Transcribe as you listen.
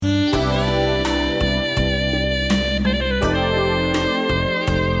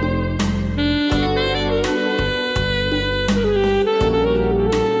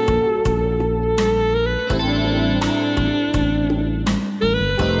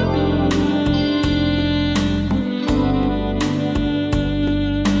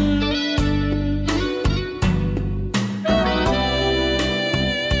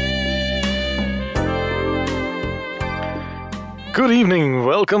Good evening,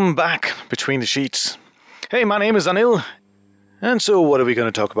 welcome back Between the Sheets. Hey, my name is Anil, and so what are we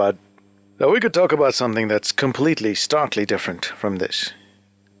going to talk about? Now, we could talk about something that's completely, starkly different from this,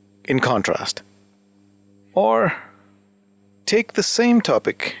 in contrast. Or take the same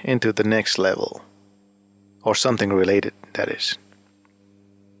topic into the next level, or something related, that is.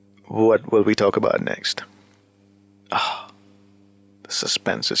 What will we talk about next? The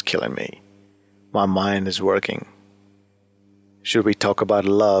suspense is killing me. My mind is working. Should we talk about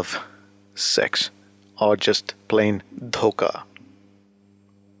love, sex, or just plain dhoka?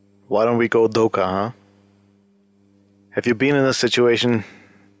 Why don't we go dhoka, huh? Have you been in a situation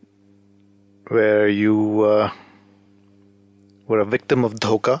where you were a victim of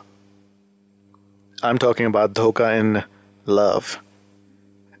dhoka? I'm talking about dhoka in love.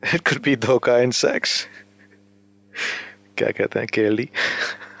 It could be dhoka in sex. क्या कहते हैं केरली?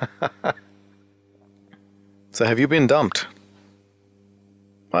 So have you been dumped?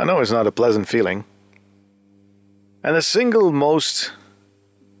 I know it's not a pleasant feeling. And the single most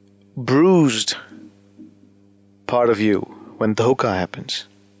bruised part of you when dhoka happens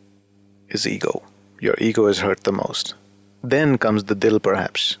is ego. Your ego is hurt the most. Then comes the dil,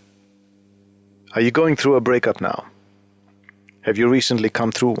 perhaps. Are you going through a breakup now? Have you recently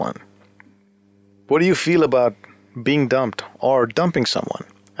come through one? What do you feel about being dumped or dumping someone?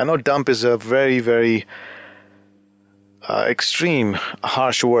 I know dump is a very, very extreme,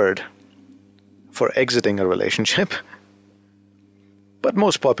 harsh word for exiting a relationship, but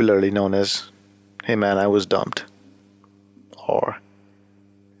most popularly known as, hey man, I was dumped, or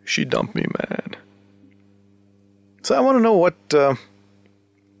she dumped me, man. So I want to know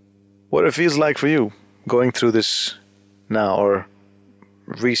what it feels like for you going through this now, or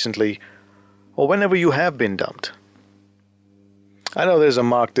recently, or whenever you have been dumped. I know there's a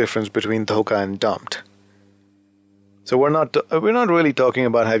marked difference between dhoka and dumped. So we're not really talking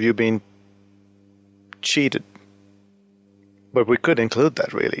about have you been cheated, but we could include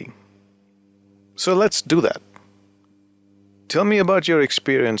that really. So let's do that. Tell me about your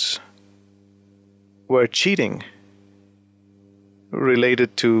experience where cheating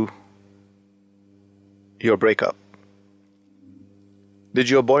related to your breakup. Did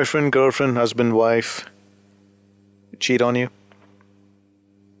your boyfriend, girlfriend, husband, wife cheat on you?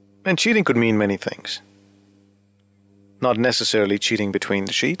 And cheating could mean many things. Not necessarily cheating between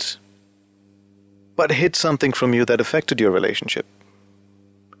the sheets, but hid something from you that affected your relationship.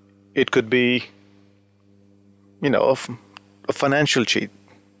 It could be, a financial cheat.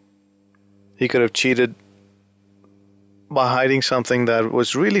 He could have cheated by hiding something that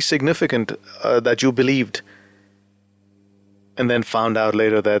was really significant that you believed, and then found out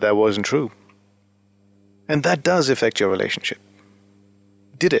later that that wasn't true. And that does affect your relationship.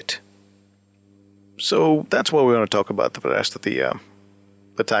 Did it? So that's what we're going to talk about the rest of the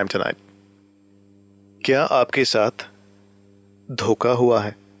time tonight. क्या आपके साथ धोखा हुआ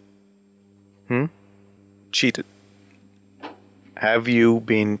है? Cheated. Have you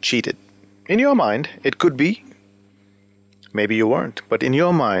been cheated? In your mind, it could be. Maybe you weren't, but in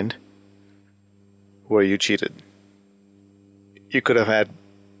your mind, were you cheated? You could have had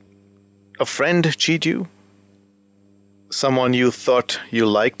a friend cheat you. Someone you thought you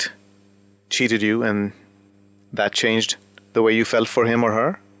liked cheated you, and that changed the way you felt for him or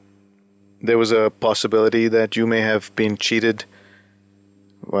her. There was a possibility that you may have been cheated,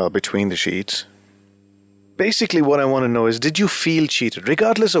 between the sheets. Basically, what I want to know is, did you feel cheated?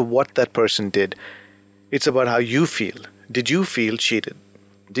 Regardless of what that person did, it's about how you feel. Did you feel cheated?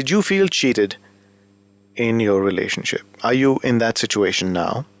 Did you feel cheated in your relationship? Are you in that situation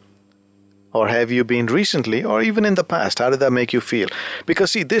now? Or have you been recently, or even in the past? How did that make you feel?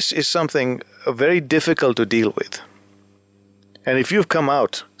 Because see, this is something very difficult to deal with. And if you've come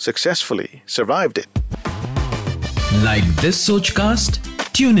out successfully, survived it. Like this Sochcast?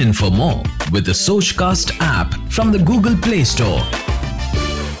 Tune in for more with the Sochcast app from the Google Play Store.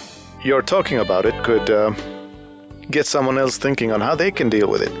 Your talking about it could get someone else thinking on how they can deal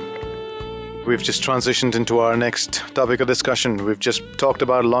with it. We've just transitioned into our next topic of discussion. We've just talked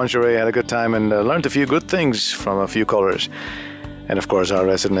about lingerie, had a good time, and learned a few good things from a few callers. And of course, our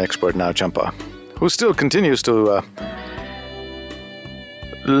resident expert now, Champa, who still continues to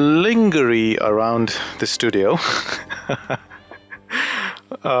lingery around the studio.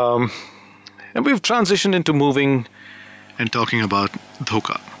 And we've transitioned into moving and talking about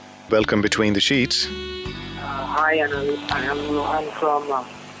dhoka. Welcome Between the Sheets. Hi, Anil. I am Rohan from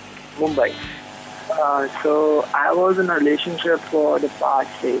Mumbai. So I was in a relationship for the past,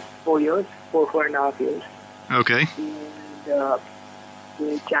 4 years, 4.5 years. Okay. And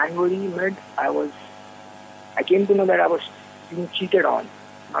in January mid, I came to know that I was being cheated on.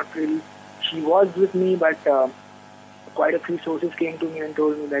 Not really. She was with me, but quite a few sources came to me and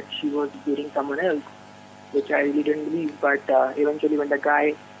told me that she was dating someone else, which I really didn't believe. But eventually when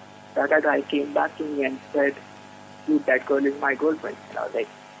the other guy came back to me and said, dude, that girl is my girlfriend. And I was like,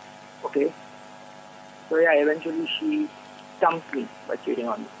 okay. So yeah, eventually she dumped me by cheating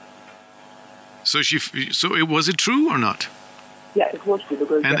on me. So was it true or not? Yeah, it was true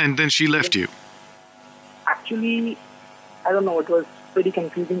because... And then she left you? Actually, I don't know, it was pretty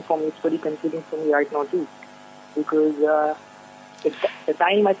confusing for me. It's pretty confusing for me right now too. Because the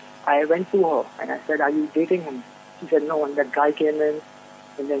time I went to her and I said, are you dating him? She said no, and that guy came in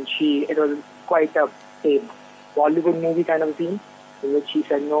and then it was quite a Bollywood movie kind of scene in which she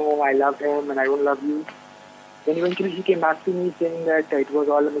said, no, I love him and I don't love you. Then eventually she came back to me saying that it was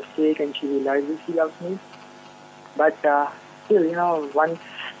all a mistake and she realized that she loves me. But still, once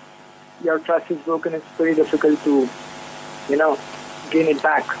your trust is broken, it's very difficult to, gain it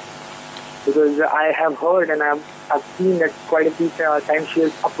back. Because I have heard and I've seen that quite a few times she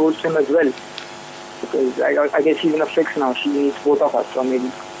has approached him as well. Because I guess she's in a fix now. She needs both of us, or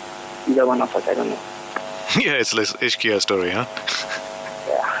maybe either one of us, I don't know. Yeah, it's less Ishqiya story, huh?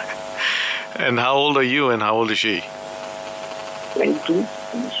 Yeah. And how old are you and how old is she? 22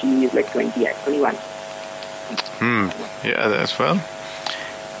 and she is like 21. Yeah, that's well.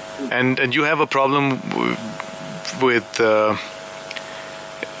 And you have a problem with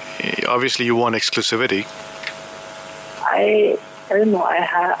obviously you want exclusivity. I don't know.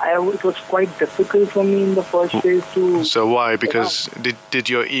 It was quite difficult for me in the first phase to... So why? Because did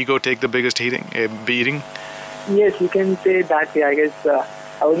your ego take the biggest beating? Yes, you can say that way. I guess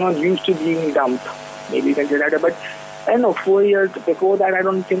I was not used to being dumped. Maybe you can say that. But I don't know, 4 years before that, I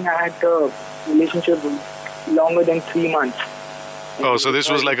don't think I had a relationship longer than 3 months. Oh, so this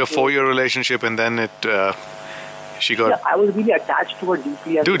was like a 4-year relationship and then she got... Yeah, I was really attached to her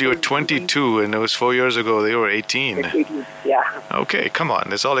deeply. Dude, you were 22 and it was 4 years ago. They were 18. 18, yeah. Okay, come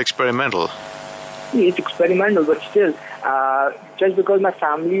on. It's all experimental. It's experimental, but still, just because my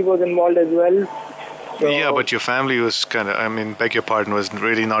family was involved as well. So, yeah, but your family was beg your pardon, was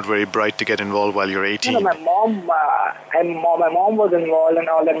really not very bright to get involved while you're 18. My mom was involved and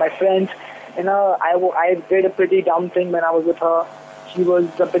all that. My friends, I did a pretty dumb thing when I was with her. She was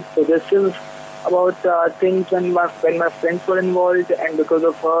a bit possessive about things when my friends were involved, and because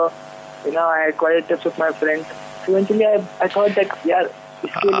of her, I had quite a tips with my friends. So eventually, I thought that, yeah.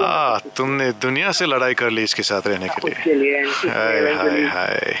 तुमने दुनिया से लड़ाई कर ली इसके साथ रहने के लिए.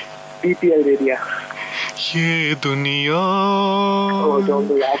 हाय BPL दे दिया. ये दुनिया, don't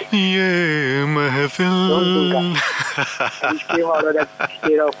do that. ये महफिल. Don't do that. I came out of that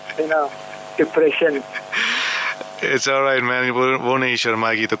state of, depression. It's alright, man. वो नहीं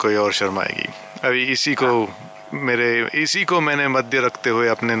शर्माएगी तो कोई और शर्माएगी. अभी इसी को मैंने मध्य रखते हुए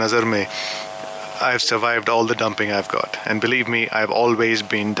अपने नजर में I've survived all the dumping I've got. And believe me, I've always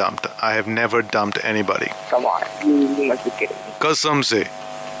been dumped. I have never dumped anybody. Come on, you must be kidding me. Kasam se.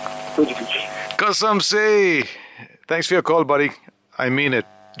 Kasam se. Thanks for your call, buddy. I mean it.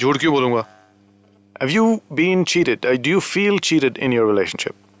 झूठ क्यों बोलूँगा? Have you been cheated? Do you feel cheated in your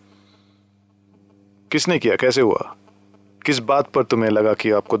relationship? किसने किया? कैसे हुआ? किस बात पर तुम्हें लगा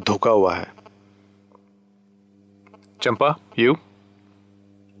कि आपको धोखा हुआ है? Champa, you?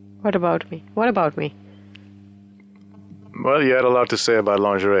 What about me? Well, you had a lot to say about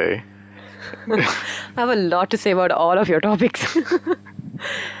lingerie. I have a lot to say about all of your topics.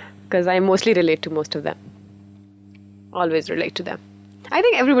 Because I mostly relate to most of them. Always relate to them. I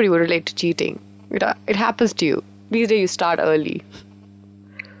think everybody would relate to cheating. It happens to you. These days you start early.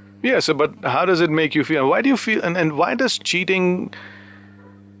 Yeah, but how does it make you feel? Why do you feel, and why does cheating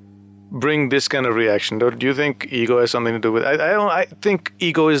bring this kind of reaction? Do you think ego has something to do with it? I think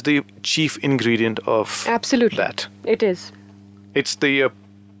ego is the chief ingredient of Absolutely. That. It is. It's the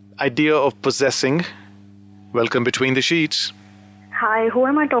idea of possessing. Welcome between the sheets. Hi, who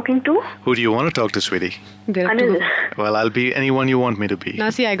am I talking to? Who do you want to talk to, sweetie? Anil. Well, I'll be anyone you want me to be. Now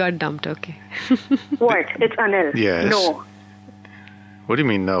see, I got dumped, okay. What? It's Anil? Yes. No. What do you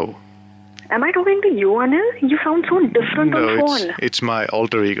mean, no? Am I talking to you, Anil? You sound so different on phone. It's my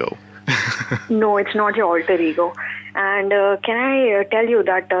alter ego. No, it's not your alter ego. And can I tell you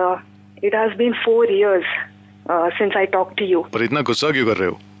that it has been 4 years since I talked to you. पर इतना गुस्सा क्यों कर रहे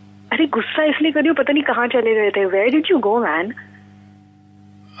हो? अरे गुस्सा इसलिए कर रही हूँ पता नहीं कहाँ चले गए थे. Where did you go, man?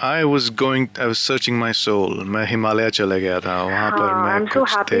 I was searching my soul. मैं हिमालय चले गया था. वहाँ पर मैं I'm so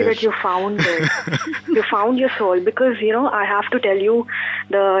happy that you found it. You found your soul because, I have to tell you,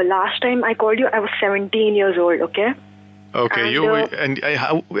 the last time I called you, I was 17 years old, okay? Okay, and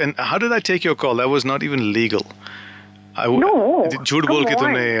how did I take your call? That was not even legal. No, झूठ come बोल के on.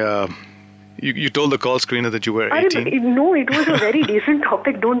 तुमने you told the call screener that you were Arey, 18. no, it was a very decent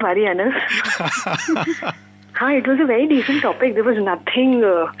topic. Don't worry, Anas. It was a very decent topic. There was nothing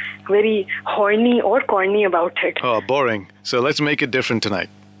very horny or corny about it. Oh, boring. So let's make it different tonight.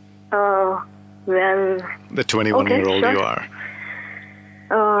 Well, The 21-year-old sure. you are.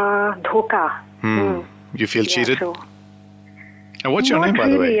 Dhoka. You feel cheated? So, And what's your not name, by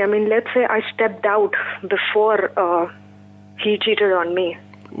really. the way? I mean, let's say I stepped out before he cheated on me.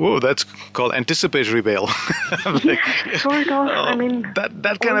 Whoa, that's called anticipatory bail. Sort of. I mean, that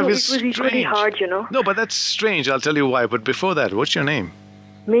kind of although is it was equally strange. hard, you know. No, but that's strange. I'll tell you why. But before that, what's your name?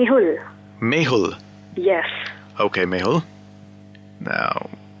 Mehul. Mehul. Yes. Okay, Mehul. Now,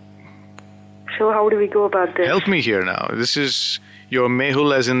 So how do we go about this? help me here now. This is your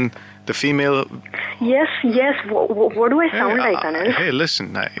Mehul as in the female. Yes. What do I sound like, Anas? Hey,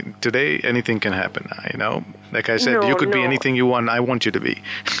 listen. Today, anything can happen. You know, like I said, No, you could be no. anything you want. I want you to be.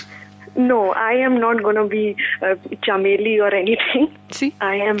 No, I am not going to be Chameli or anything. See?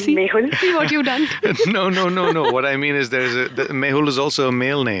 I am See? Mehul. See what you've done? No. What I mean is, Mehul is also a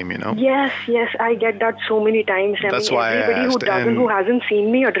male name. You know. Yes, I get that so many times. That's I mean, why I everybody asked, who hasn't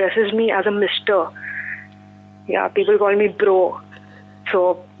seen me addresses me as a Mister. Yeah, people call me bro. So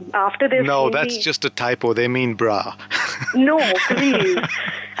after they've No, seen that's me, just a typo. They mean bra. no, please.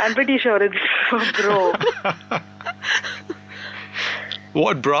 I'm pretty sure it's bro.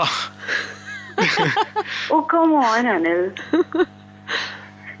 What bra? Oh, come on, Anil.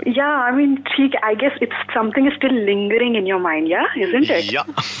 Yeah, I mean, I guess it's something is still lingering in your mind, yeah, isn't it? Yeah.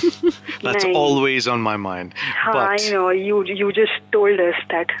 That's Nice. always on my mind. I But know you just told us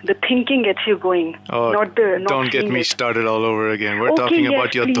that the thinking gets you going, not don't get seeing me it. started all over again. We're Okay, talking yes,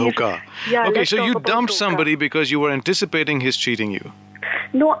 about your please. dhoka. Yeah, okay, let's so talk you about dumped dhoka. somebody because you were anticipating his cheating you.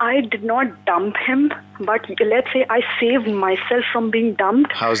 No, I did not dump him, but let's say I saved myself from being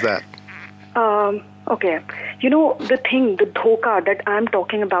dumped. How's that? Okay, you know the dhoka that I'm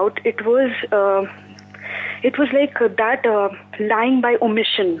talking about. It was like that lying by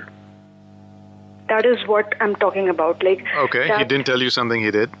omission. That is what I'm talking about. Like Okay, he that didn't tell you something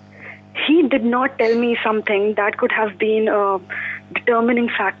he did. he did not tell me something that could have been a determining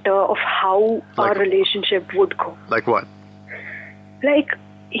factor of how our Like- relationship would go. Like what? Like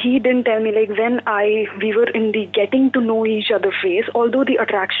he didn't tell me, like when we were in the getting to know each other phase, although the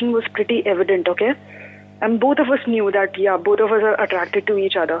attraction was pretty evident, okay? And both of us knew that, yeah, both of us are attracted to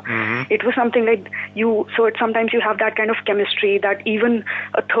each other. It was something like sometimes you have that kind of chemistry that even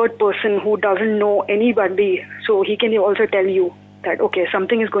a third person who doesn't know anybody, so he can also tell you that, okay,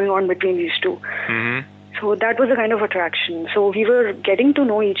 something is going on between these two. So that was a kind of attraction. So we were getting to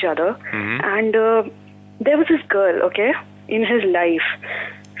know each other, and there was this girl, okay, in his life.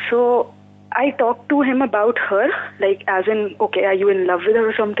 So I talked to him about her, like as in, okay, are you in love with her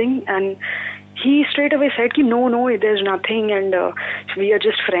or something? And he straight away said, no, there's nothing, and we are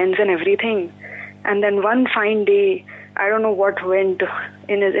just friends and everything. And then one fine day, I don't know what went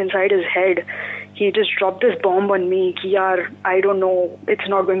inside his head. He just dropped this bomb on me. I don't know, it's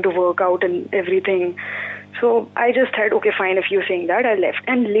not going to work out and everything. So I just said, okay, fine, if you're saying that, I left.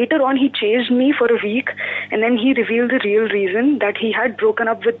 And later on, he chased me for a week, and then he revealed the real reason that he had broken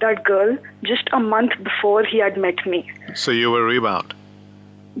up with that girl just a month before he had met me. So you were rebound.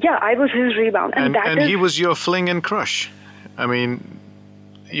 Yeah, I was his rebound. And he was your fling and crush. I mean,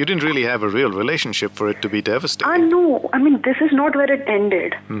 you didn't really have a real relationship for it to be devastating. No, I mean, this is not where it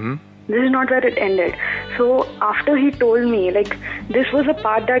ended. This is not where it ended. So after he told me, like, this was a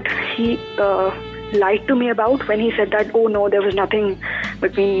part that he lied to me about when he said that, oh no, there was nothing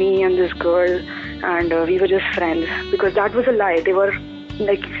between me and this girl, and we were just friends. Because that was a lie. They were,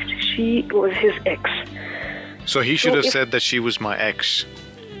 like, she was his ex. So he should So have if- said that she was my ex.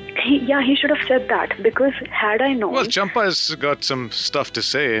 He should have said that, because had I known... Well, Champa's got some stuff to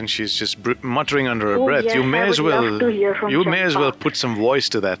say, and she's just muttering under her Oh, breath. yes, you may I as would well, love to hear from you may as well Champa. put some voice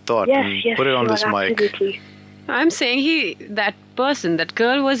to that thought Yes, and put it on sure, this mic. absolutely. I'm saying that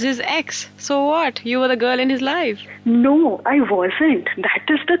girl was his ex. So what? You were the girl in his life. No, I wasn't. That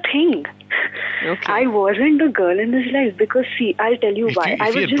is the thing. Okay. I wasn't the girl in his life, because see, I'll tell you If why. I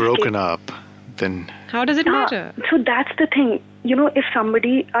you was had just broken up, then How does it matter? So that's the thing. You know, if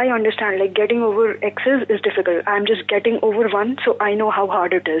somebody, I understand, like getting over exes is difficult. I'm just getting over one, so I know how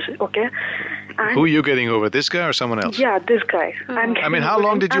hard it is, okay? And who are you getting over? This guy or someone else? yeah, this guy. I mean, how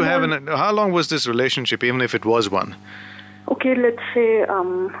long did you have? How long was this relationship, even if it was one? Okay, let's say,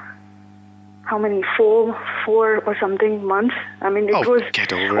 how many, four or something months. I mean, it was.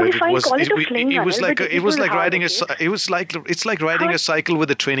 Get over okay, it. Fine, call it a fling. It was Anil, like but it was like hard, riding okay? it's like riding a cycle with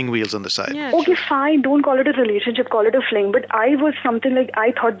the training wheels on the side. Yeah. Okay, fine. Don't call it a relationship. Call it a fling. But I was something like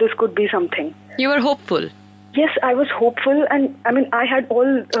I thought this could be something. You were hopeful. Yes, I was hopeful, and I mean, I had all.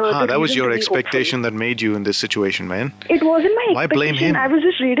 That was your reason to be expectation that made you in this situation, man. hopeful. It wasn't my Why expectation. blame him? I was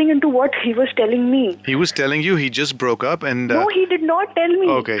just reading into what he was telling me. He was telling you he just broke up and. No, he did not tell me.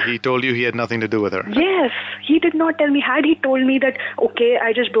 Okay, he told you he had nothing to do with her. Yes, he did not tell me. Had he told me that, okay,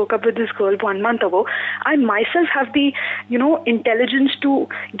 I just broke up with this girl 1 month ago, I myself have the, intelligence to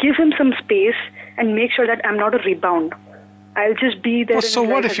give him some space and make sure that I'm not a rebound. I'll just be there. Well, in so his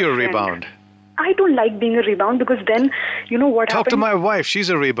what life if as a you're a friend. rebound? I don't like being a rebound because then, what Talk to happens? my wife. She's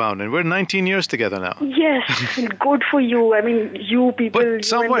a rebound, and we're 19 years together now. Yes, good for you. I mean, you people. you But and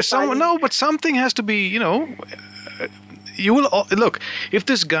somewhere, the but something has to be, you will look. If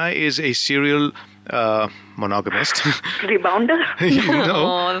this guy is a serial monogamist, rebounder.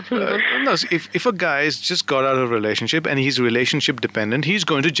 no, if a guy has just got out of a relationship and he's relationship dependent, he's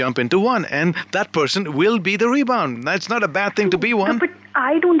going to jump into one, and that person will be the rebound. That's not a bad thing to be one. But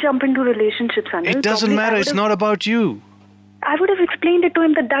I don't jump into relationships, Anil. It doesn't Probably matter. I It's would've- not about you. I would have explained it to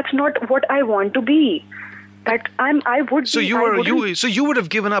him that that's not what I want to be. That I would. So be, you I were wouldn't- so you would have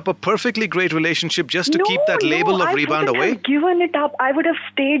given up a perfectly great relationship just to keep that label of I rebound wouldn't away? have given it up. I would have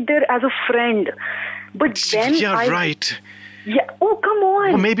stayed there as a friend. But then Yeah, right. Yeah. Oh, come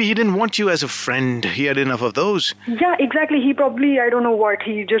on. Or maybe he didn't want you as a friend. He had enough of those. Yeah, exactly. He probably, I don't know what.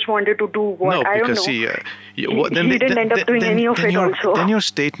 He just wanted to do what. No, I don't because know. see, He didn't end up doing any of it also. Then your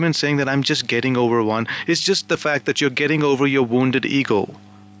statement saying that I'm just getting over one is just the fact that you're getting over your wounded ego.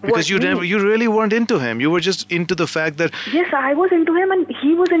 Because What, me? you really weren't into him. You were just into the fact that Yes, I was into him and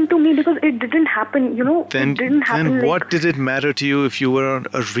he was into me because it didn't happen, then it didn't happen then like, what did it matter to you if you were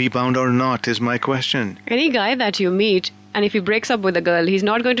a rebound or not is my question. Any guy that you meet, and if he breaks up with a girl, he's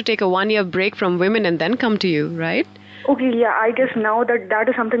not going to take a 1-year break from women and then come to you, right? Okay, yeah, I guess now that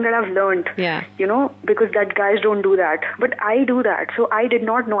is something that I've learned. Yeah. Because that guys don't do that. But I do that. So I did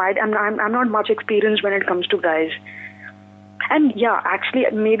not know. I'm not much experienced when it comes to guys. And yeah, actually,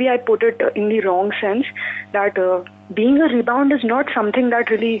 maybe I put it in the wrong sense that being a rebound is not something that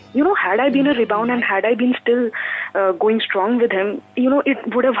really, had I been a rebound and had I been still going strong with him,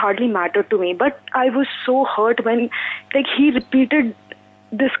 it would have hardly mattered to me. But I was so hurt when, he repeated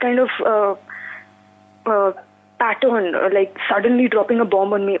this kind of pattern, suddenly dropping a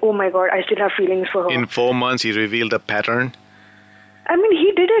bomb on me. Oh my God, I still have feelings for her. In 4 months, he revealed a pattern. I mean,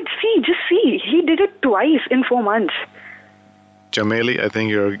 he did it. He did it twice in 4 months. Jameli, I think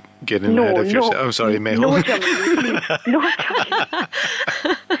you're getting ahead of yourself. I'm sorry, Mehul. No, Jamili, please. No, Jamili.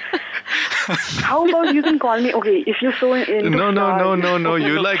 How about you can call me, okay, if you're so into No. stars-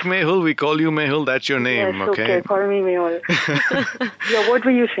 You like Mehul. We call you Mehul. That's your name, Yes, okay, call me Mehul. Yeah, what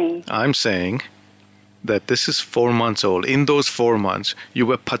were you saying? I'm saying that this is 4 months old. In those 4 months, you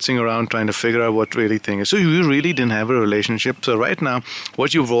were putzing around trying to figure out what really thing is. So you really didn't have a relationship. So right now,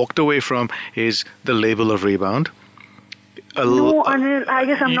 what you've walked away from is the label of rebound. No, Anil, I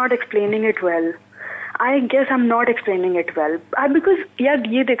guess I'm not explaining it well. Because, yeah,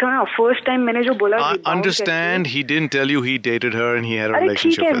 ये देखा ना, first time मैंने जो बोला I rebound understand he didn't tell you he dated her and he had a अरे ठीक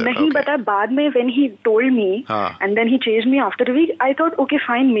relationship है with her. नहीं Okay. बता बाद में when he told me हाँ. and then he chased me after a week I thought okay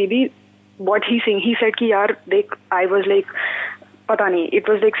fine maybe what he's saying he said कि यार देख I was like पता नहीं it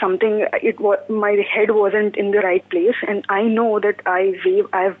was like something my head wasn't in the right place and I know that I've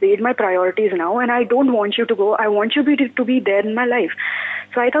weighed my priorities now and I don't want you to go. I want you to be there in my life.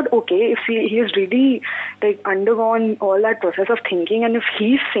 So I thought, okay, if he has really undergone all that process of thinking, and if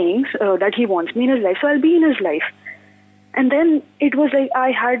he's saying that he wants me in his life, so I'll be in his life. And then it was like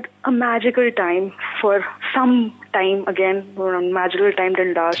I had a magical time for some time again. Magical time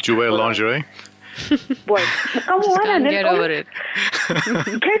didn't last. Did you wear lingerie? What? Come on, Can't Anil, get come- over it.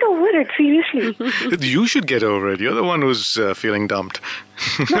 Get over it, seriously. You should get over it. You're the one who's feeling dumped.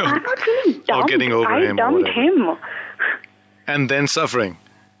 No, I'm not feeling dumped. getting over I him or dumped whatever. him. And then suffering.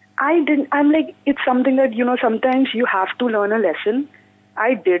 I didn't. I'm like, it's something that, sometimes you have to learn a lesson.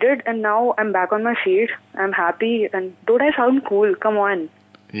 I did it and now I'm back on my feet. I'm happy. And don't I sound cool? Come on.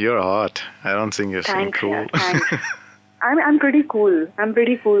 You're hot. I don't think you're so Thanks, cool. yeah, thanks. I'm pretty cool. I'm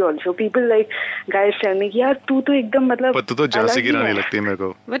pretty cool also. People guys tell me, यार तू तो एकदम मतलब But तू तो जान से अलग ही गिराने है." लगती है मेरे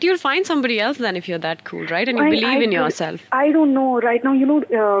को. But you'll find somebody else then if you're that cool, right? And you believe in yourself. I don't know. Right now,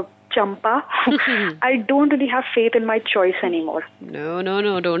 Champa, I don't really have faith in my choice anymore. No,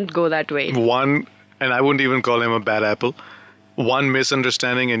 don't go that way. One, and I wouldn't even call him a bad apple. One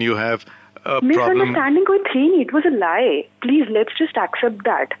misunderstanding and you have a problem. Misunderstanding कोई थी नहीं. It was a lie. Please, let's just accept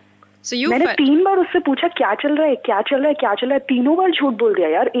that. So you मैंने felt... 3 बार उससे पूछा क्या चल रहा है, क्या चल रहा है, क्या चल रहा है. 3 बार झूठ बोल दिया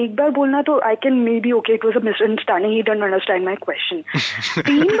यार. एक बार बोलना तो I can maybe okay, it was a misunderstanding, he didn't understand my question.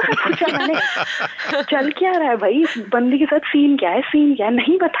 3 बार पूछा मैंने, चल क्या रहा है भाई, इस बंदी के साथ सीन क्या है,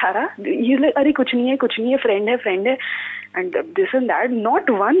 नहीं बता रहा. He's like, अरे कुछ नहीं है, friend है, and this and that. Not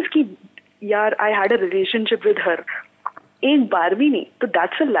once कि यार I had a relationship with her. एक बार भी नहीं. तो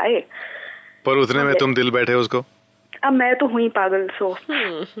that's a lie. पर उतने में तुम दिल बैठे उसको. अब मैं तो हुई पागल.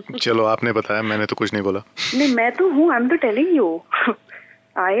 सो चलो आपने बताया, मैंने तो कुछ नहीं बोला. नहीं मैं तो हूँ. I'm telling you.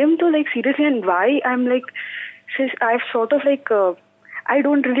 I am तो like seriously, and why I'm like, I've sort of like I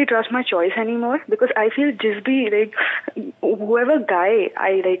don't really trust my choice anymore because I feel just be like whoever guy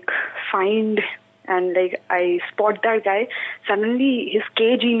I like find and like I spot that guy, suddenly his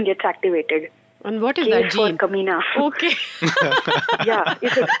K gene gets activated. And what is K that for gene? Kamina. Okay. Yeah,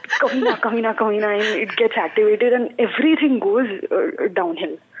 it's a Kamina, and it gets activated and everything goes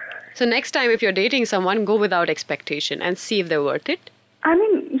downhill. So next time if you're dating someone, go without expectation and see if they're worth it. I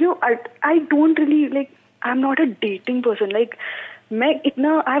mean, I don't really like. I'm not a dating person. Like,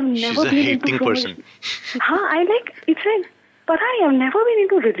 I've never She's been a hating into so person. I like. It's like, but I have never been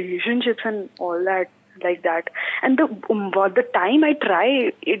into relationships and all that like that. And the time I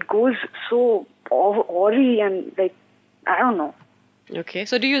try, it goes so awry and like, I don't know. Okay.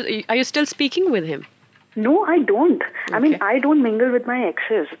 So are you still speaking with him? No, I don't. I mean, Okay. I don't mingle with my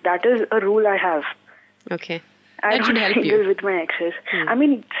exes. That is a rule I have. Okay. I That should don't help mingle you. with my exes. I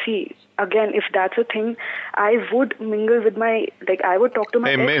mean, see, again, if that's a thing, I would mingle with my, like, I would talk to my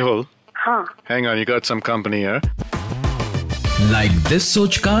Hey, ex. Mehul, Huh. hang on, you got some company here. Like this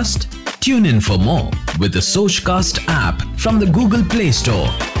Sochcast? Tune in for more with the Sochcast app from the Google Play Store.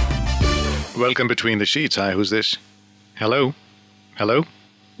 Welcome Between the Sheets. Hi, who's this? Hello? Hello?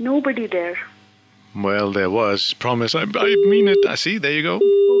 Nobody there. Well, there was. Promise, I mean it. I see, there you go.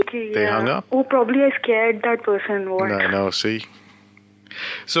 Okay, They yeah. hung up? Oh, probably I scared that person. What? No, see.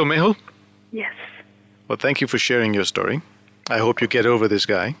 So, Mehul, Yes. well, thank you for sharing your story. I hope you get over this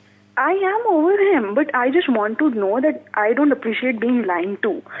guy. I am over him, but I just want to know that I don't appreciate being lied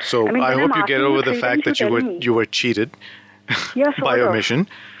to. So, I mean, I when hope I'm you get asking over you the straight, fact then that you you tell were me. you were cheated Yeah, by sort of. omission.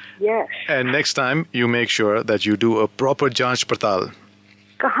 Yes. And next time, you make sure that you do a proper janch partal.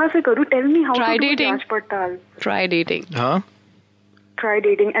 कहाँ से करूँ? Tell me how Try to do dating. जांच पड़ताल. Try dating. Huh? Try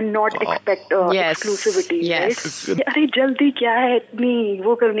dating and not expect Yes. exclusivity, Yes. right? अरे जल्दी क्या है इतनी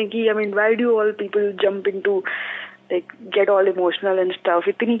वो करने की? I mean, why do all people jump into like get all emotional and stuff?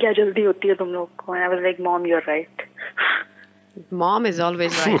 इतनी क्या जल्दी होती है तुम लोग को? And I was like, Mom, you're right. Mom is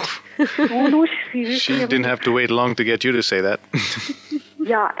always right. Oh no, seriously. She I mean, didn't have to wait long to get you to say that.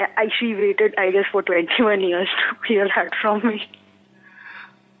 Yeah, she waited, I guess, for 21 years to hear that from me.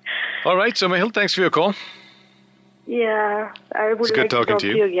 All right, so Mehul, thanks for your call. Yeah, I would It's good like to talking talk to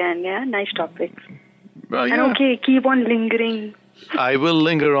to you. you again. Yeah, nice topic. Well, And yeah. okay, keep on lingering. I will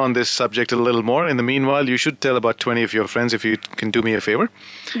linger on this subject a little more. In the meanwhile, you should tell about 20 of your friends if you can do me a favor.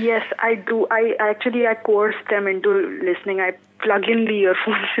 Yes, I do. I coerce them into listening. I plug in the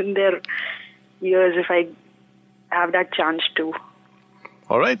earphones in their ears if I have that chance to.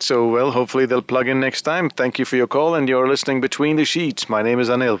 All right, so, well, hopefully they'll plug in next time. Thank you for your call, and you're listening Between the Sheets. My name is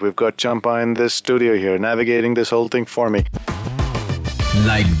Anil. We've got Champa in this studio here, navigating this whole thing for me.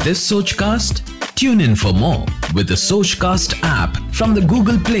 Like this Sochcast? Tune in for more with the Sochcast app from the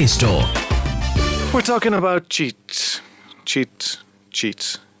Google Play Store. We're talking about cheats,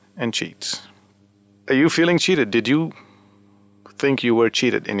 and cheats. Are you feeling cheated? Did you think you were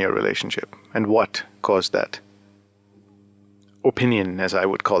cheated in your relationship? And what caused that? Opinion, as I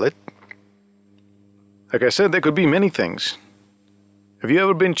would call it. Like I said, there could be many things. Have you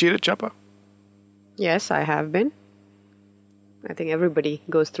ever been cheated, Champa? Yes, I have been. I think everybody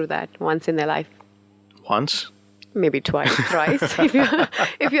goes through that once in their life. Once? Maybe twice, thrice,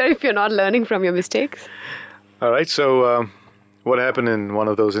 if you're not learning from your mistakes. All right, so what happened in one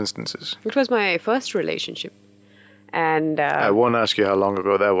of those instances? It was my first relationship. And I won't ask you how long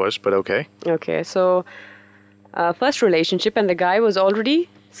ago that was, but okay. okay, so first relationship, and the guy was already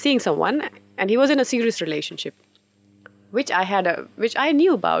seeing someone, and he was in a serious relationship, which I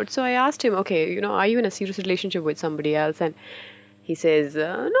knew about. So I asked him, okay, are you in a serious relationship with somebody else? And he says,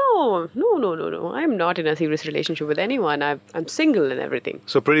 no, I'm not in a serious relationship with anyone. I'm single and everything.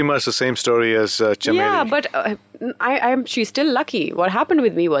 So pretty much the same story as Chameli. Yeah, but she's still lucky. What happened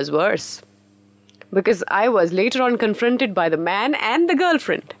with me was worse. Because I was later on confronted by the man and the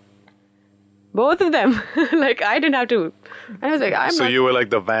girlfriend. Both of them. Like, I didn't have to. I was like, So you were like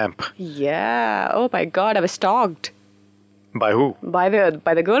the vamp. Yeah. Oh my God, I was stalked By who? by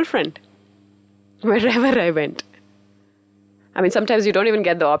the girlfriend. Wherever I went. I mean, sometimes you don't even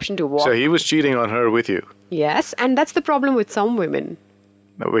get the option to walk. So he was cheating on her with you, Yes, and that's the problem with some women,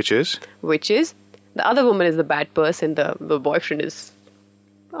 which is? which is the other woman is the bad person, the boyfriend is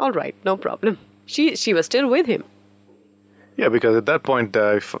all right, no problem. She was still with him. Yeah, because at that point,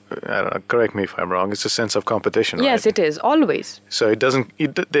 I don't know, correct me if I'm wrong, it's a sense of competition, right? Yes, it is, always. So they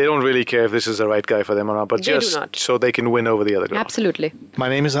don't really care if this is the right guy for them or not, but They do just not. so they can win over the other girl. Absolutely. My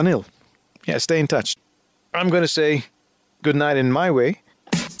name is Anil. Yeah, stay in touch. I'm going to say good night in my way.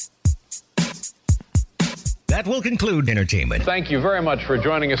 That will conclude entertainment. Thank you very much for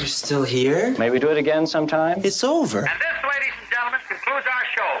joining us. Still here? May we do it again sometime? It's over. And this, ladies and gentlemen, concludes our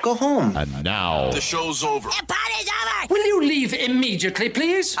show. Go home. And now, The show's over. The party's over! Will you leave immediately,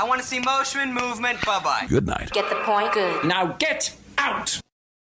 please? I want to see motion, movement, bye-bye. good night. Get the point? Good. Now get out!